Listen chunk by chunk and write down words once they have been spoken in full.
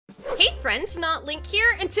Hey friends, Not Link here,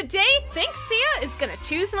 and today, ThnxCya is gonna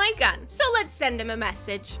choose my gun. So let's send him a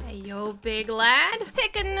message. Hey yo, big lad.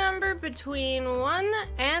 Pick a number between 1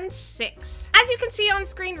 and 6. As you can see on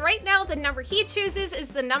screen right now, the number he chooses is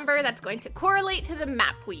the number that's going to correlate to the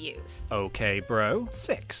map we use. Okay, bro.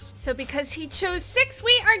 6. So because he chose 6,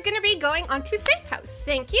 we are gonna be going on to Safe House.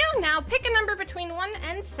 Thank you. Now pick a number between 1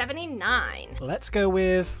 and 79. Let's go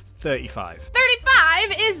with 35.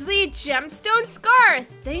 35 is the gemstone scar.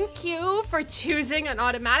 Thank you for choosing an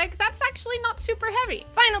automatic. That's actually not super heavy.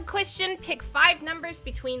 Final question, pick 5 numbers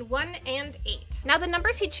between 1 and 8. Now the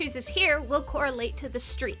numbers he chooses here will correlate to the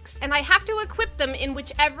streaks, and I have to equip them in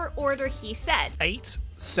whichever order he said. 8,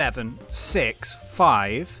 7, 6,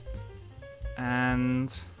 5,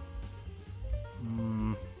 and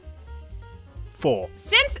 4.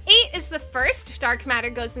 Since 8 is the first, dark matter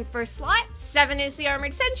goes in first slot, 7 is the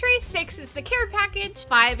armored sentry, 6 is the care package,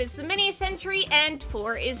 5 is the mini sentry, and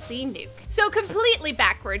 4 is the nuke. So completely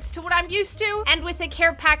backwards to what I'm used to, and with a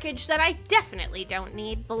care package that I definitely don't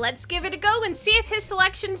need. But let's give it a go and see if his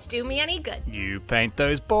selections do me any good. You paint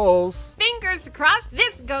those balls. Fingers crossed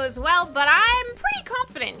this goes well, but I'm pretty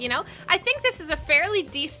confident, you know? I think this is a fairly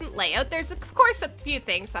decent layout. There's of course a few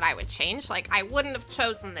things that I would change, like I wouldn't have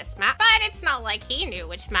chosen this map, but it's not like he knew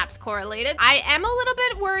which maps correlated. I am a little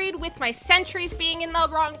bit worried with my sentries being in the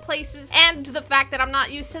wrong places and the fact that I'm not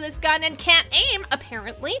used to this gun and can't aim,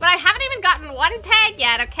 apparently. But I haven't even gotten one tag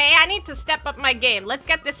yet, okay? I need to step up my game. Let's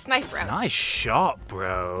get this sniper out. Nice shot,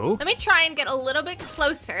 bro. Let me try and get a little bit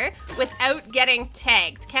closer without getting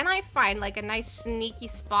tagged. Can I find like a nice sneaky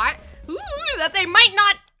spot? Ooh, that they might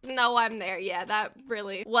not know I'm there. Yeah, that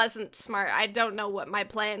really wasn't smart. I don't know what my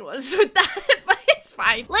plan was with that, but it's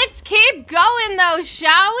fine. Let's keep going though,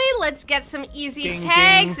 shall we? Let's get some easy Ding,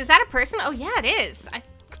 tags. ding. Is that a person? Oh yeah, it is. I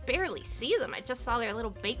could barely see them. I just saw their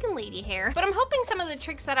little bacon lady hair. But I'm hoping some of the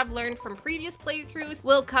tricks that I've learned from previous playthroughs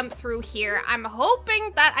will come through here. I'm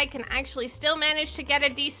hoping that I can actually still manage to get a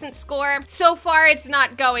decent score. So far, it's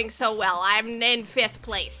not going so well. I'm in 5th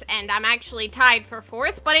place, and I'm actually tied for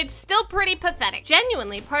 4th, but it's still pretty pathetic.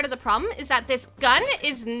 Genuinely, part of the problem is that this gun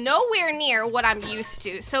is nowhere near what I'm used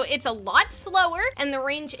to, so it's a lot slower, and the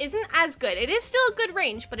range isn't as good. It is still a good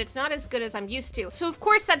range, but it's not as good as I'm used to. So of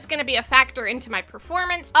course, that's gonna be a factor into my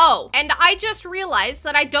performance. Oh, and I just realized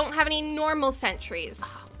that I don't have any normal sentries.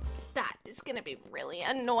 Oh, that is gonna be really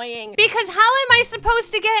annoying. Because how am I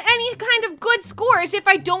supposed to get any kind of good scores if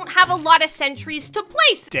I don't have a lot of sentries to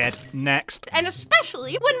place? Dead. Next. And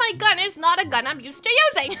especially when my gun is not a gun I'm used to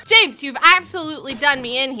using. James, you've absolutely done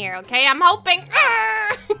me in here, okay? I'm hoping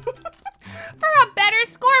for a better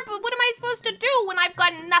score, but what am I supposed to do when I've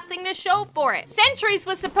got nothing to show for it? Sentries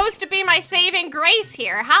was supposed to be my saving grace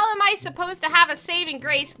here. How am I supposed to have a saving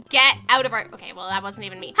grace get out of our... Okay, well, that wasn't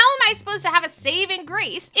even me. How am I supposed to have a saving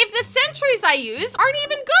grace if the sentries I use aren't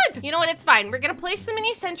even good? You know what? It's fine. We're gonna place some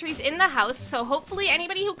mini sentries in the house, so hopefully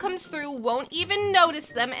anybody who comes through won't even notice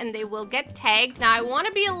them and they will get tagged. Now, I want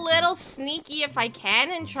to be a little sneaky if I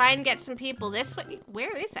can and try and get some people this way.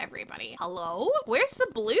 Where is everybody? Hello? Where's the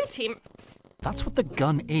blue team? That's what the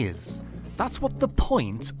gun is. That's what the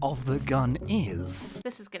point of the gun is.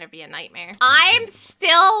 This is gonna be a nightmare. I'm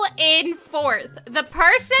still in 4th. The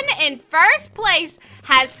person in 1st place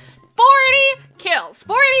has 40 kills,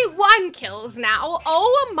 41 kills now.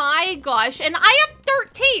 Oh my gosh, and I have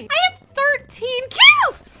 13. I have 13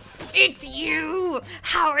 kills. It's you!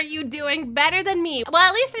 How are you doing better than me? Well,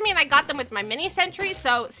 at least, I mean, I got them with my mini sentry,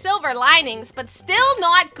 so silver linings, but still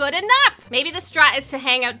not good enough. Maybe the strat is to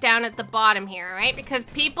hang out down at the bottom here, right? Because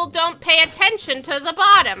people don't pay attention to the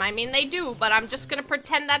bottom. I mean, they do, but I'm just gonna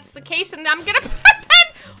pretend that's the case, and I'm gonna pretend...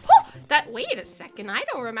 Wait a second, I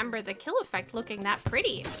don't remember the kill effect looking that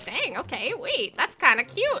pretty. Dang, okay, wait, that's kind of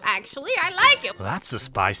cute, actually. I like it. That's a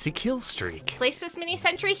spicy kill streak. Place this mini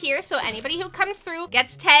sentry here so anybody who comes through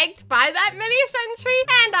gets tagged by that mini sentry,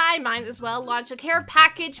 and I might as well launch a care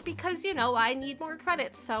package because, you know, I need more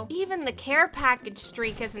credits. So even the care package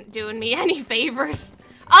streak isn't doing me any favors.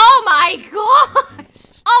 Oh my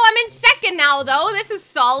gosh! Oh, I'm in 2nd now, though. This is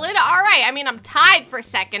solid. All right, I mean, I'm tied for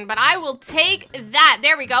 2nd, but I will take that.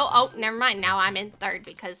 There we go. Oh, never mind. Now I'm in 3rd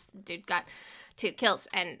because the dude got 2 kills,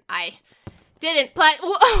 and I didn't, but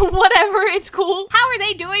whatever, it's cool. How are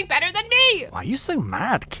they doing better than me? Why are you so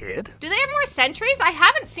mad, kid? Do they have more sentries? I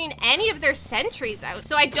haven't seen any of their sentries out,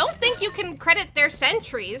 so I don't think you can credit their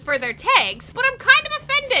sentries for their tags, but I'm kind of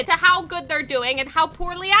offended to how good they're doing and how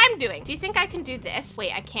poorly I'm doing. Do you think I can do this?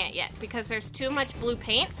 Wait, I can't yet because there's too much blue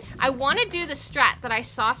paint. I want to do the strat that I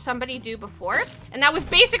saw somebody do before, and that was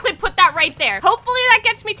basically put that right there. Hopefully that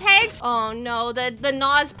gets me tags. Oh no, the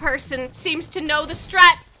Nas person seems to know the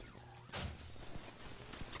strat.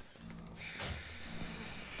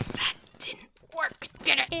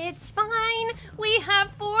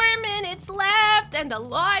 have 4 minutes left, and a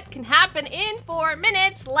lot can happen in 4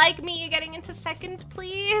 minutes, like me getting into second,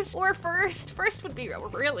 please, or first. First would be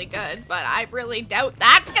really good, but I really doubt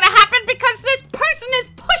that's gonna happen because this person is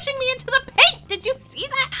pushing me into the paint. Did you see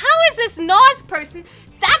that? How is this Nas person?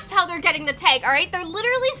 That's how they're getting the tag, all right? They're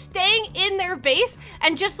literally staying in their base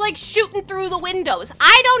and just like shooting through the windows.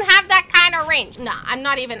 I don't have that kind of range. Nah,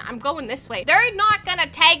 I'm going this way. They're not gonna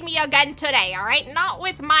tag me again today, all right? Not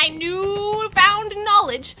with my newfound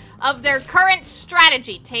knowledge of their current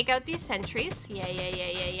strategy. Take out these sentries.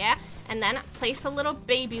 Yeah. And then place a little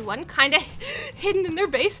baby one kind of hidden in their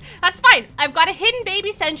base. That's fine. I've got a hidden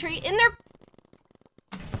baby sentry in their...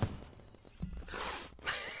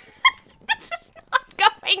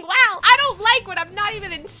 Going well. I don't like when I'm not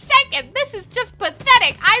even in second. This is just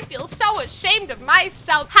pathetic. I feel so ashamed of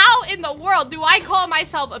myself. How in the world do I call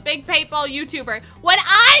myself a big paintball YouTuber when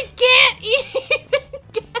I can't even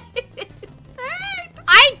get it?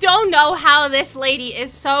 I don't know how this lady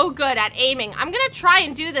is so good at aiming. I'm gonna try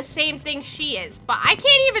and do the same thing she is, but I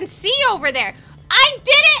can't even see over there. I did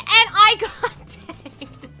it and I got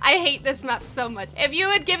tagged. I hate this map so much. If you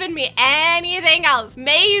had given me anything else,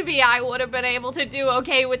 maybe I would have been able to do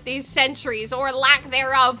okay with these sentries or lack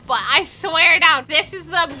thereof, but I swear down, this is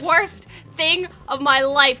the worst thing of my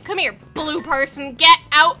life. Come here, blue person, get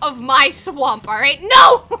out of my swamp, all right?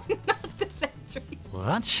 No, not the sentry. Well,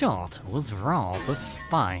 that shot was rather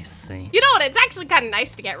spicy. You know what? It's actually kind of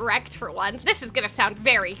nice to get wrecked for once. This is gonna sound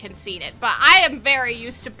very conceited, but I am very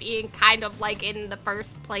used to being kind of like in the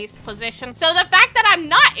first place position. So the fact that I'm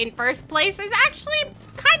not in first place is actually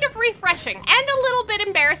kind of refreshing and a little bit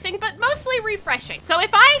embarrassing, but mostly refreshing. So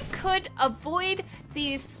if I could avoid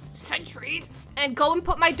these sentries and go and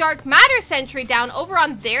put my dark matter sentry down over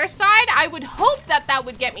on their side, I would hope that that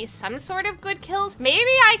would get me some sort of good kills. Maybe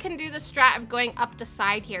I can do the strat of going up the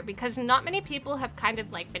side here because not many people have kind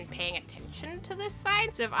of like been paying attention to this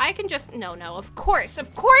side. So if I can just, no, of course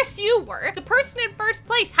you were. The person in first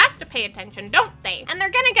place has to pay attention, don't they? And they're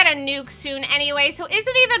gonna get a nuke soon anyway, so is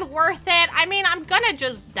it even worth it? I mean, I'm gonna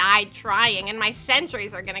just die trying and my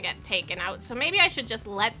sentries are gonna get taken out. So maybe I should just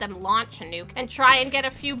let them launch a nuke and try and get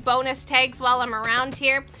a few bonus tags while I'm around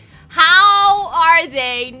here. How are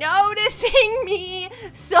they noticing me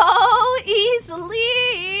so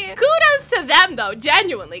easily? Kudos to them though,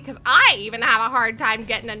 genuinely, because I even have a hard time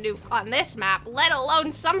getting a nuke on this map, let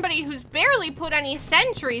alone somebody who's barely put any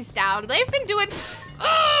sentries down. They've been doing,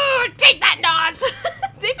 take that, Nas!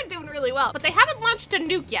 They've been doing really well, but they haven't launched a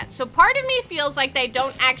nuke yet, so part of me feels like they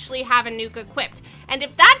don't actually have a nuke equipped. And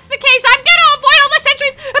if that's the case, I'm gonna avoid all the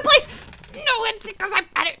sentries and place no, it's because I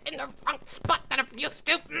had it in the wrong spot that I'm used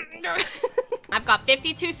to. I've got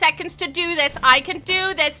 52 seconds to do this. I can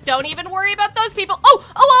do this. Don't even worry about those people.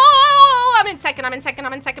 Oh, I'm in second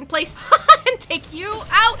place. And take you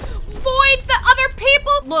out. Void the other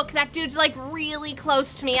people. Look, that dude's like really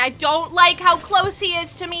close to me. I don't like how close he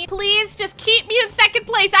is to me. Please just keep me in second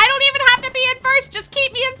place. I don't even have to be in first. Just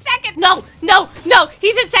keep me in second. No,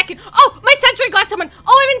 he's in second. Oh, my sentry got someone.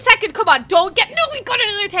 Oh, I'm in second. Come on, don't get, no, we got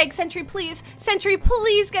another tag. Sentry, please. Sentry,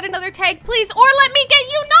 please get another tag, please. Or let me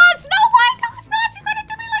get you, Nas. No, my gosh, Nas, you gotta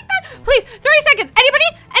do me like that. Please, 3 seconds.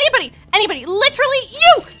 Anybody, literally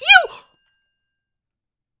you.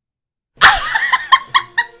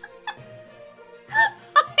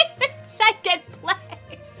 I'm in second place.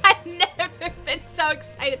 I've never been so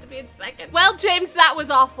excited to be in second. Well, James, that was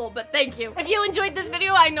awful, but thank you. If you enjoyed this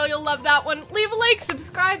video, I know you'll love that one. Leave a like,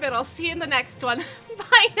 subscribe, and I'll see you in the next one.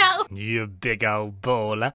 Bye now. You big old baller.